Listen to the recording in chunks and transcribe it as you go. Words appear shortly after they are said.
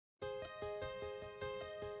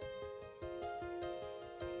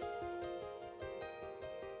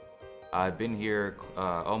I've been here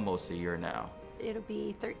almost a year now. It'll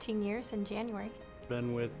be 13 years in January.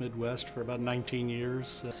 Been with Midwest for about 19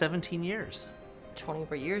 years. 17 years.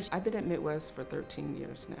 24 years. I've been at Midwest for 13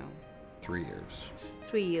 years now. 3 years.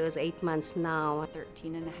 3 years, 8 months now.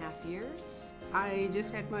 13 and a half years. I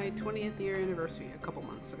just had my 20th year anniversary a couple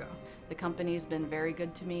months ago. The company's been very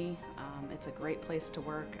good to me. It's a great place to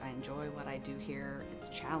work. I enjoy what I do here. It's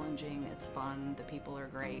challenging, it's fun, the people are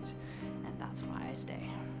great, and that's why I stay.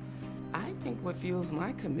 I think what fuels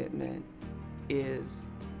my commitment is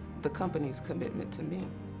the company's commitment to me.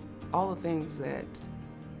 All the things that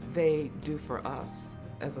they do for us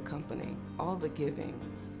as a company, all the giving,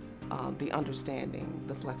 the understanding,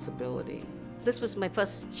 the flexibility. This was my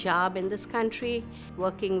first job in this country,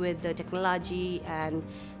 working with the technology and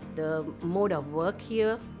the mode of work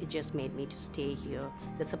here. It just made me to stay here.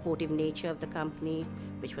 The supportive nature of the company,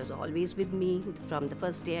 which was always with me from the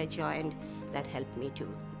first day I joined, that helped me to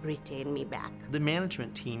retain me back. The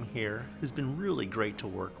management team here has been really great to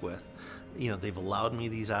work with. You know, they've allowed me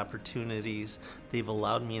these opportunities. They've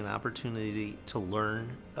allowed me an opportunity to learn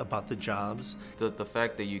about the jobs. The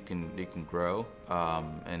fact that you can grow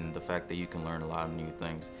and the fact that you can learn a lot of new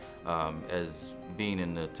things. As being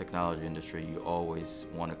in the technology industry, you always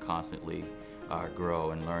want to constantly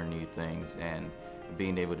grow and learn new things, and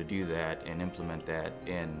being able to do that and implement that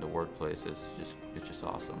in the workplace is just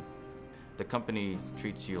awesome. The company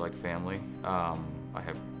treats you like family. I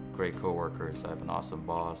have great coworkers. I have an awesome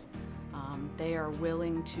boss. They are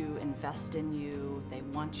willing to invest in you. They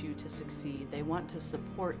want you to succeed. They want to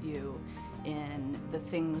support you in the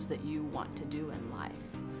things that you want to do in life.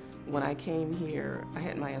 When I came here, I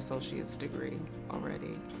had my associate's degree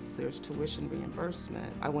already. There's tuition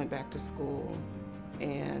reimbursement. I went back to school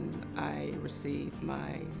and I received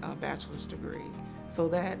my bachelor's degree. So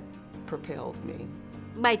that propelled me.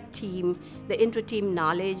 My team, the intra-team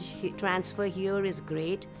knowledge transfer here is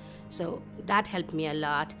great, so that helped me a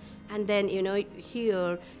lot. And then, you know,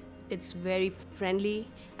 here it's very friendly,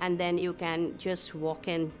 and then you can just walk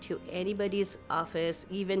into anybody's office,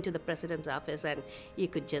 even to the president's office, and you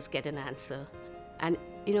could just get an answer. And,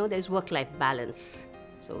 you know, there's work-life balance,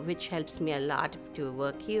 so which helps me a lot to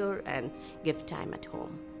work here and give time at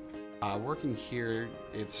home. Working here,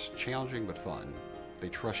 it's challenging but fun. They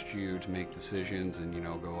trust you to make decisions and,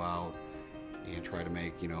 go out and try to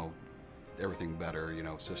make, everything better,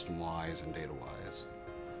 system-wise and data-wise.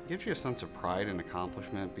 It gives you a sense of pride and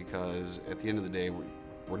accomplishment because at the end of the day,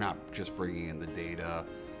 we're not just bringing in the data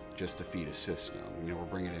just to feed a system. We're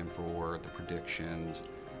bringing it in for the predictions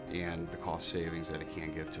and the cost savings that it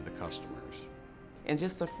can give to the customers. And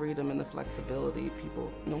just the freedom and the flexibility,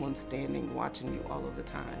 no one's standing watching you all of the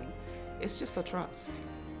time. It's just a trust.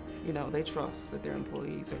 They trust that their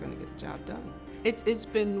employees are going to get the job done. It's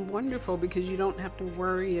been wonderful because you don't have to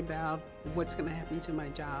worry about what's going to happen to my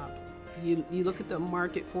job. You look at the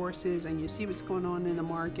market forces and you see what's going on in the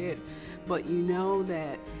market, but you know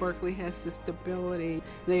that Berkeley has the stability.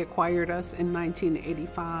 They acquired us in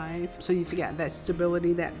 1985, so you've got that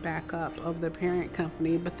stability, that backup of the parent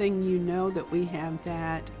company, but then you know that we have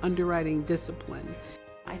that underwriting discipline.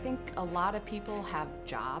 I think a lot of people have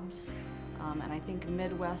jobs, and I think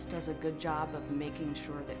Midwest does a good job of making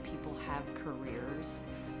sure that people have careers.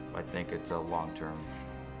 I think it's a long-term,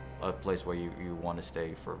 a place where you want to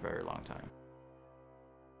stay for a very long time.